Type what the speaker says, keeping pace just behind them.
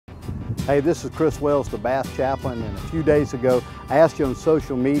Hey, this is Chris Wells, the Bass Chaplain, and a few days ago I asked you on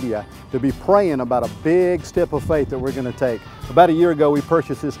social media to be praying about a big step of faith that we're going to take. About a year ago we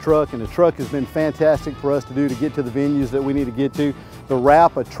purchased this truck, and the truck has been fantastic for us to do to get to the venues that we need to get to. The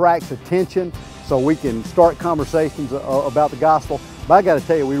wrap attracts attention so we can start conversations about the gospel. But I got to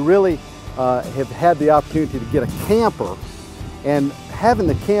tell you, we really have had the opportunity to get a camper, and having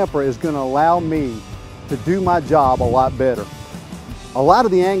the camper is going to allow me to do my job a lot better. A lot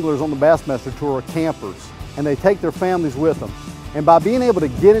of the anglers on the Bassmaster Tour are campers, and they take their families with them. And by being able to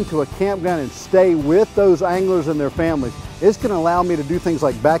get into a campground and stay with those anglers and their families, it's going to allow me to do things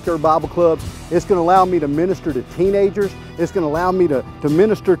like backyard Bible clubs. It's going to allow me to minister to teenagers. It's going to allow me to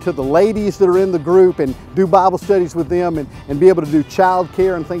minister to the ladies that are in the group and do Bible studies with them and be able to do child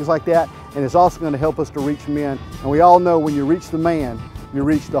care and things like that. And it's also going to help us to reach men. And we all know when you reach the man, you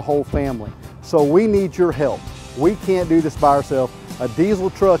reach the whole family. So we need your help. We can't do this by ourselves. A diesel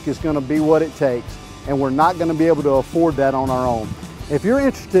truck is going to be what it takes, and we're not going to be able to afford that on our own. If you're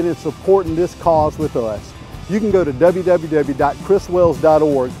interested in supporting this cause with us, you can go to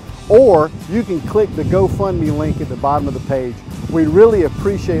www.chriswells.org, or you can click the Go Fund Me link at the bottom of the page. We really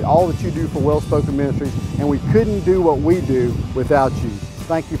appreciate all that you do for Wellspoken Ministries, and we couldn't do what we do without you.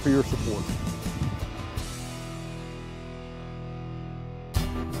 Thank you for your support.